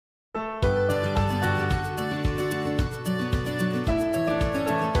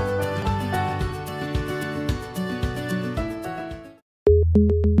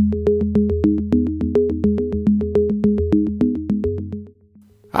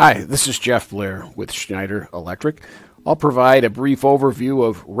Hi, this is Jeff Blair with Schneider Electric. I'll provide a brief overview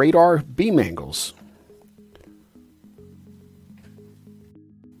of radar beam angles.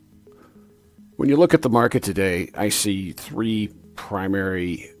 When you look at the market today, I see three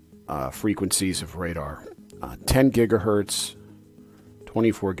primary frequencies of radar. 10 gigahertz,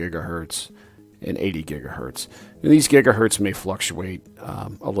 24 gigahertz, and 80 gigahertz. And these gigahertz may fluctuate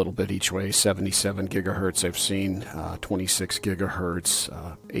a little bit each way. 77 gigahertz I've seen, 26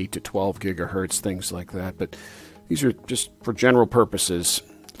 gigahertz, 8 to 12 gigahertz, things like that. But these are just for general purposes,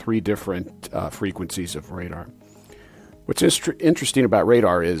 three different frequencies of radar. What's interesting about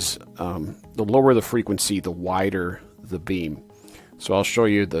radar is the lower the frequency, the wider the beam. So I'll show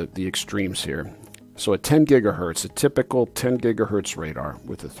you the extremes here. So at 10 gigahertz, a typical 10 gigahertz radar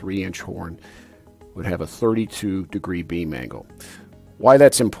with a 3-inch horn would have a 32-degree beam angle. Why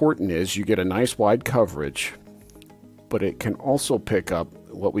that's important is you get a nice wide coverage, but it can also pick up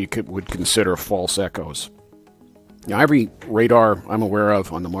what we would consider false echoes. Now, every radar I'm aware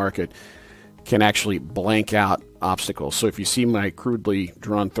of on the market can actually blank out obstacles. So if you see my crudely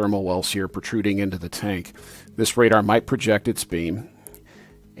drawn thermal wells here protruding into the tank, this radar might project its beam,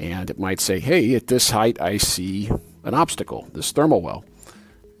 and it might say, hey, at this height I see an obstacle, this thermal well.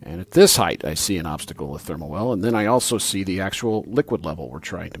 And at this height, I see an obstacle, a thermal well, and then I also see the actual liquid level we're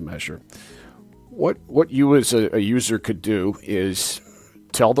trying to measure. What you as a user could do is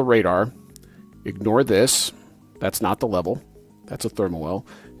tell the radar, ignore this, that's not the level, that's a thermal well,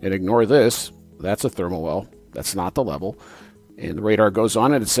 and ignore this, that's a thermal well, that's not the level. And the radar goes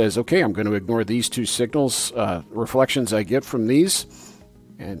on and it says, okay, I'm going to ignore these two signals, reflections I get from these,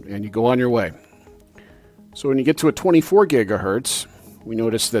 and you go on your way. So when you get to a 24 gigahertz, we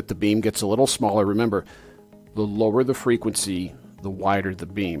notice that the beam gets a little smaller. Remember, the lower the frequency, the wider the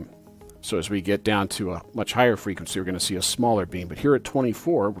beam. So as we get down to a much higher frequency, we're going to see a smaller beam. But here at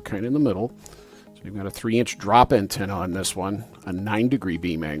 24, we're kind of in the middle. So we've got a 3-inch drop antenna on this one, a 9-degree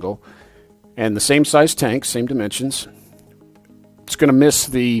beam angle, and the same size tank, same dimensions. It's going to miss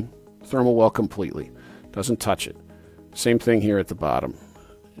the thermal well completely. Doesn't touch it. Same thing here at the bottom.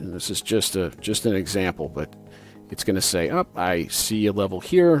 And this is just an example, but it's going to say, oh, I see a level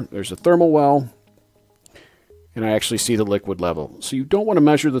here, there's a thermal well, and I actually see the liquid level. So you don't want to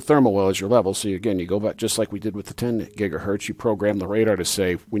measure the thermal well as your level. So again, you go back just like we did with the 10 gigahertz, you program the radar to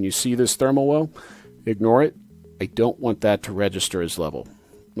say, when you see this thermal well, ignore it. I don't want that to register as level.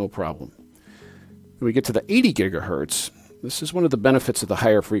 No problem. When we get to the 80 gigahertz, this is one of the benefits of the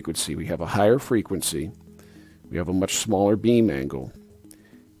higher frequency. We have a higher frequency. We have a much smaller beam angle.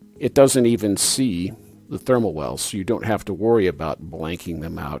 It doesn't even see the thermal wells, so you don't have to worry about blanking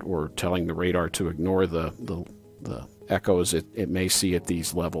them out or telling the radar to ignore the echoes it may see at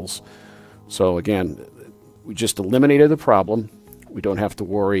these levels. So again, we just eliminated the problem. We don't have to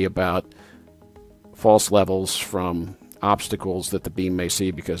worry about false levels from obstacles that the beam may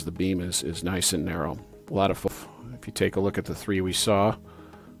see because the beam is nice and narrow. A lot of, if you take a look at the three we saw,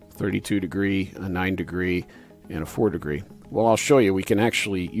 32 degree, a 9 degree, and a 4 degree. Well, I'll show you. We can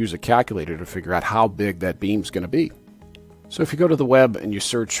actually use a calculator to figure out how big that beam's going to be. So if you go to the web and you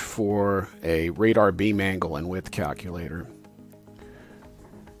search for a radar beam angle and width calculator,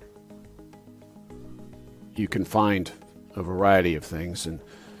 you can find a variety of things. And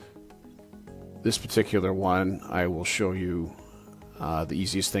this particular one, I will show you the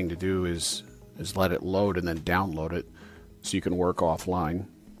easiest thing to do is let it load and then download it so you can work offline.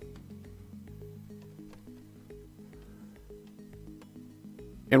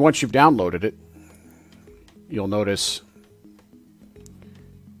 And once you've downloaded it, you'll notice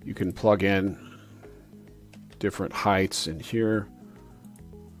you can plug in different heights in here.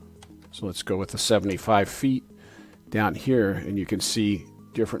 So let's go with the 75 feet down here, and you can see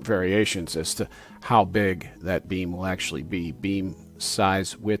different variations as to how big that beam will actually be. Beam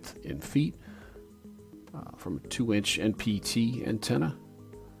size, width in feet, from a 2-inch NPT antenna,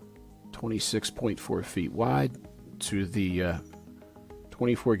 26.4 feet wide, to the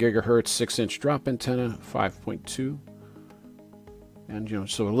 24 gigahertz 6-inch drop antenna, 5.2, and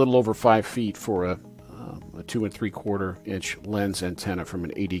so a little over 5 feet for a 2 3/4-inch lens antenna from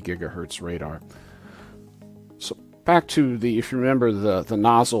an 80 gigahertz radar. So back to the, if you remember the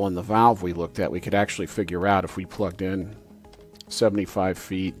nozzle and the valve we looked at, we could actually figure out if we plugged in 75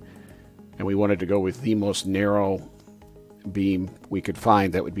 feet and we wanted to go with the most narrow beam we could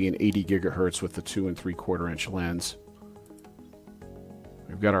find, that would be an 80 gigahertz with the 2 3/4-inch lens.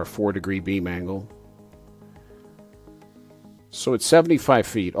 We've got our 4-degree beam angle. So it's 75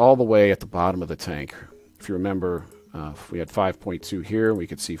 feet all the way at the bottom of the tank. If you remember, if we had 5.2 here, we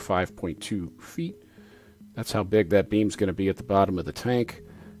could see 5.2 feet. That's how big that beam's going to be at the bottom of the tank.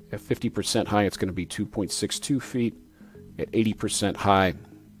 At 50% high, it's going to be 2.62 feet. At 80% high,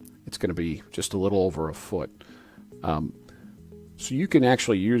 it's going to be just a little over a foot. So you can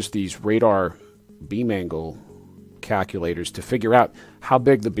actually use these radar beam angle calculators to figure out how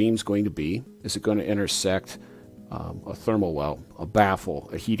big the beam's going to be. Is it going to intersect a thermal well, a baffle,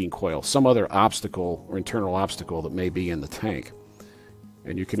 a heating coil, some other obstacle or internal obstacle that may be in the tank?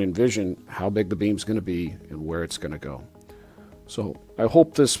 And you can envision how big the beam's going to be and where it's going to go. So I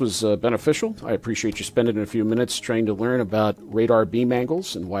hope this was beneficial. I appreciate you spending a few minutes trying to learn about radar beam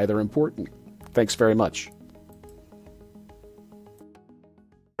angles and why they're important. Thanks very much.